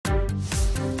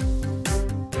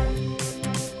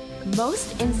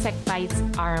Most insect bites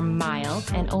are mild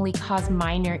and only cause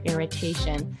minor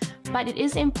irritation, but it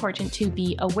is important to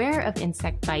be aware of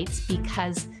insect bites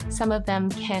because some of them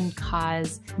can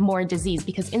cause more disease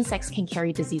because insects can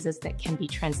carry diseases that can be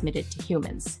transmitted to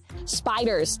humans.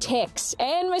 Spiders, ticks,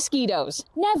 and mosquitoes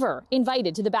never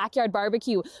invited to the backyard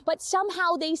barbecue, but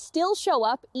somehow they still show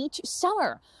up each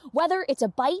summer. Whether it's a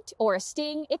bite or a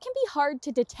sting, it can be hard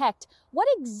to detect what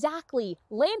exactly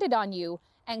landed on you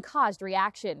and caused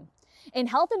reaction. In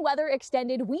Health and Weather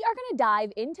Extended, we are going to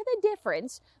dive into the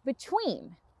difference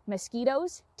between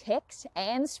mosquitoes, ticks,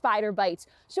 and spider bites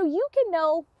so you can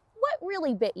know what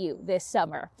really bit you this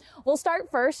summer. We'll start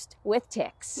first with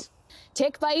ticks.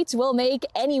 Tick bites will make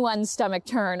anyone's stomach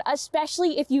turn,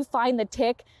 especially if you find the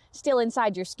tick still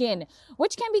inside your skin,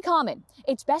 which can be common.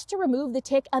 It's best to remove the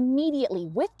tick immediately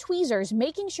with tweezers,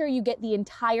 making sure you get the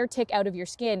entire tick out of your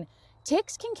skin.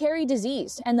 Ticks can carry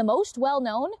disease, and the most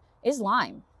well-known is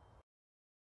Lyme.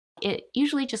 It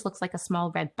usually just looks like a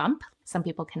small red bump. Some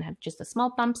people can have just a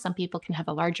small bump. Some people can have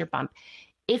a larger bump.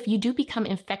 If you do become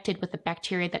infected with the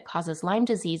bacteria that causes Lyme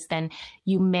disease, then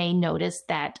you may notice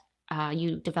that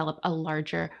you develop a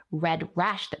larger red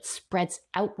rash that spreads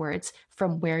outwards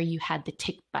from where you had the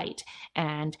tick bite.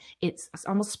 And it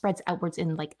almost spreads outwards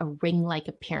in like a ring-like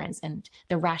appearance. And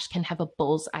the rash can have a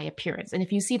bullseye appearance. And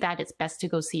if you see that, it's best to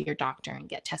go see your doctor and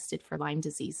get tested for Lyme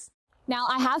disease. Now,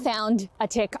 I have found a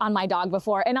tick on my dog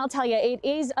before, and I'll tell you, it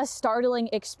is a startling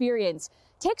experience.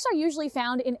 Ticks are usually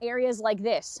found in areas like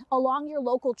this, along your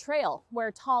local trail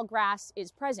where tall grass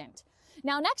is present.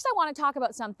 Now, next I want to talk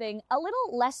about something a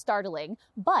little less startling,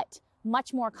 but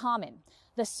much more common.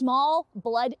 The small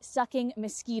blood-sucking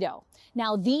mosquito.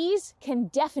 Now, these can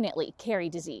definitely carry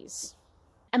disease.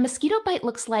 A mosquito bite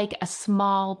looks like a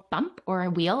small bump or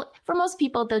a wheal. For most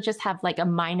people, they'll just have like a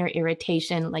minor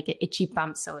irritation, like an itchy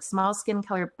bump. So a small skin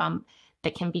color bump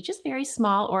that can be just very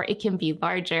small, or it can be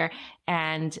larger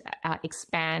and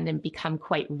expand and become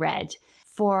quite red.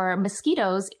 For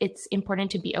mosquitoes, it's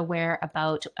important to be aware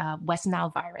about West Nile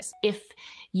virus. If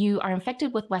you are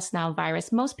infected with West Nile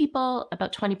virus, most people,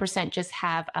 about 20%, just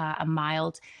have a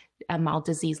mild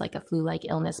disease like a flu-like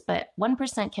illness, but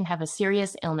 1% can have a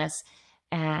serious illness,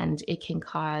 and it can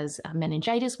cause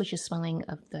meningitis, which is swelling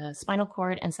of the spinal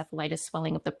cord, encephalitis,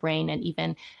 swelling of the brain, and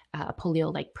even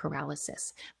polio-like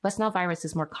paralysis. West Nile virus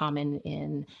is more common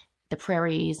in the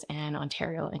prairies and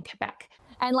Ontario and Quebec.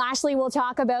 And lastly, we'll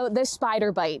talk about the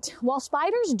spider bite. While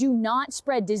spiders do not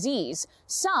spread disease,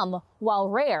 some, while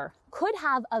rare, could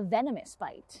have a venomous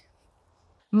bite.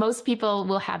 Most people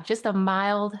will have just a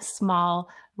mild, small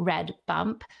red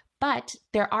bump, but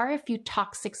there are a few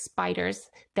toxic spiders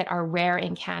that are rare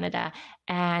in Canada,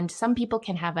 and some people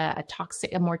can have a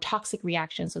more toxic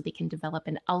reaction, so they can develop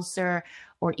an ulcer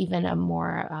or even a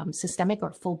more systemic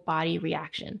or full body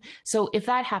reaction. So if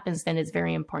that happens, then it's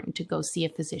very important to go see a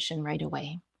physician right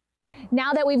away.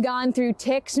 Now that we've gone through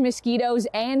ticks, mosquitoes,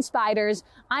 and spiders,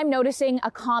 I'm noticing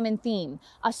a common theme: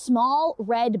 a small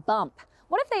red bump.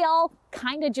 What if they all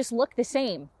kind of just look the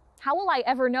same? How will I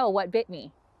ever know what bit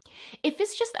me? If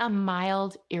it's just a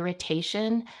mild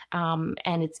irritation and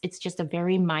it's just a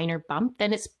very minor bump,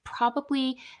 then it's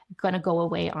probably going to go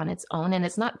away on its own. And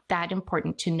it's not that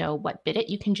important to know what bit it.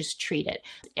 You can just treat it.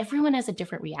 Everyone has a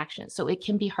different reaction, so it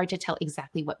can be hard to tell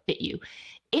exactly what bit you.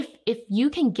 If you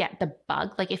can get the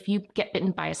bug, like if you get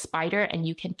bitten by a spider and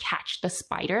you can catch the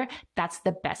spider, that's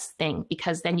the best thing,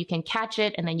 because then you can catch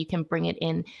it and then you can bring it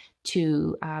in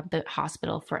to the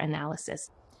hospital for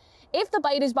analysis. If the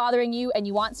bite is bothering you and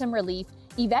you want some relief,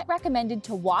 Yvette recommended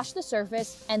to wash the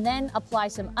surface and then apply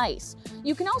some ice.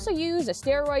 You can also use a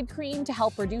steroid cream to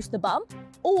help reduce the bump,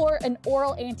 or an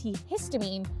oral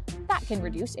antihistamine that can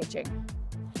reduce itching.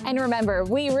 And remember,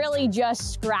 we really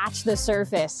just scratched the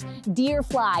surface. Deer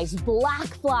flies, black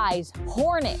flies,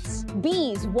 hornets,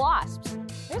 bees, wasps.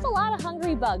 There's a lot of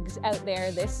hungry bugs out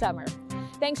there this summer.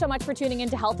 Thanks so much for tuning in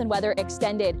to Health and Weather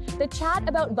Extended, the chat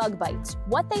about bug bites,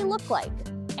 what they look like,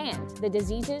 and the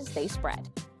diseases they spread.